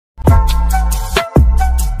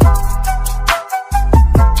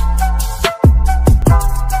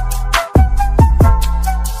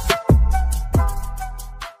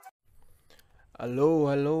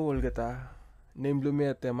name Blumi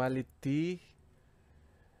at Maliti.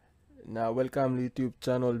 Now welcome to YouTube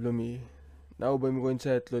channel Blumi. Now by me go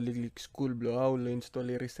inside to Liglig School Blow how to install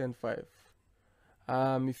Recent 5.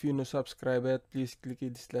 If you no subscribe yet, please click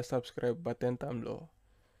this subscribe button tamlo.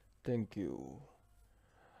 Thank you.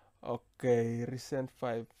 Okay, Recent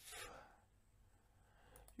 5.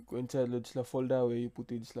 You go inside this folder where you put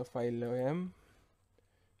this file M.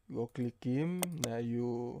 You go click him. Now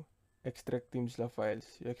you extract him files.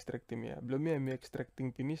 You extract him here. Blumi I'm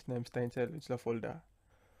extracting finish. Now I'm staying inside this folder.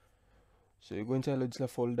 So you go inside the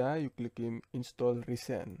folder, you click him install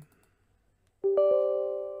recent.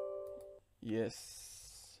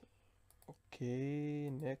 Yes. Okay,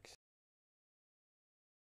 next.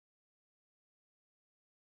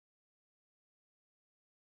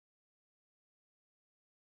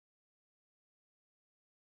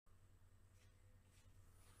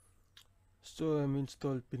 So I'm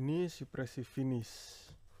installed finish, you press finish.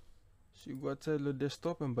 So you go outside the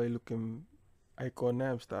desktop and by looking icon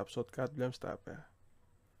name stop, shortcut blame stop.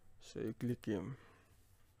 So you click him.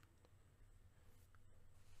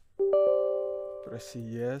 Press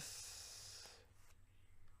yes.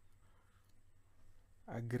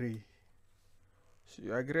 Agree. So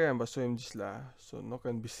you agree and show him this la. So no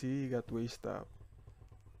can be see got way stop.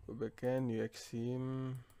 Go back in, you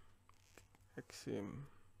exim.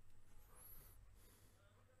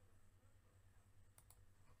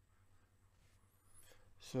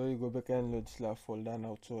 So you go back and load this folder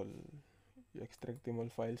now all. You extract them all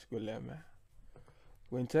files go lema.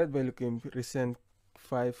 Go inside by looking recent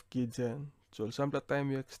 5 keygen. So some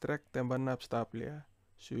time you extract them but not stop there.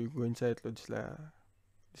 So you go inside load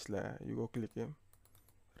this you go click him.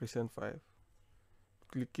 Recent 5.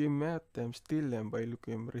 Click him at them still them by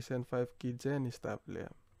looking recent 5 keygen is stop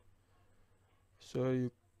there. So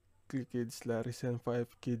you click it this recent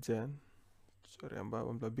 5 keygen. Sorry I'm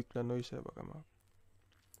the big noise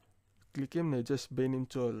click him na just bain him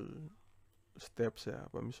to all steps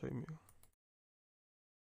ya pa mi show you.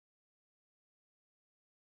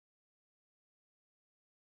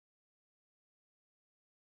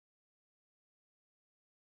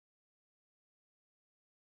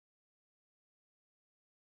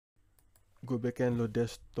 Go back and load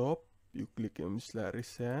desktop, you click him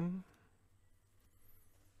recent.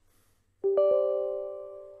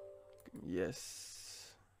 Yes.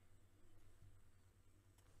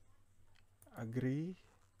 Agree.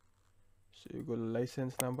 So you go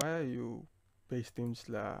license number, you paste him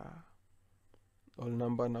all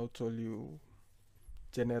number now told you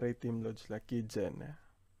generate him loads keygen.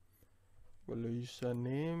 Go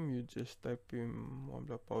username, you just type him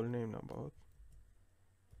Paul name about.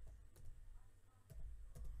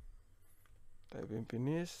 Type him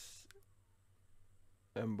finish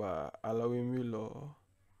and allow him will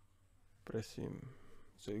press him.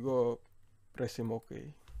 So you go press him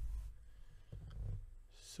OK.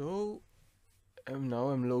 So now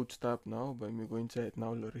I'm load stop now by me go inside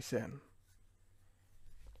now recent.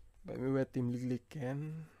 By me wet him click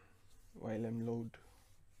can while I'm load.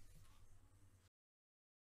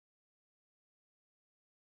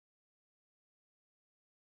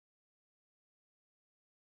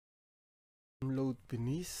 Load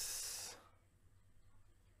finish.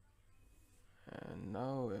 And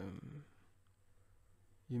now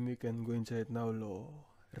you can go inside now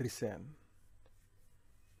recent.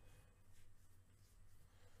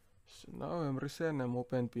 So now I'm recent, I'm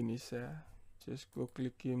open finish. Just go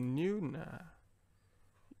click him new now.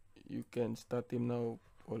 You can start him now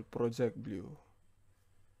all project blue.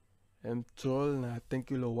 I'm told na 10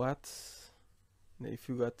 kilowatts. Now if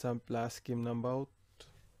you got some plus scheme number,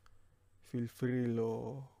 feel free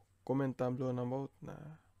lo comment down below about na.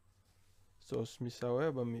 So smisawe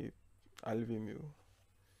ba mi alvim you.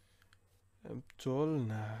 I'm told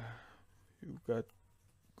na you got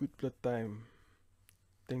good plot time.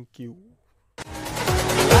 Thank you.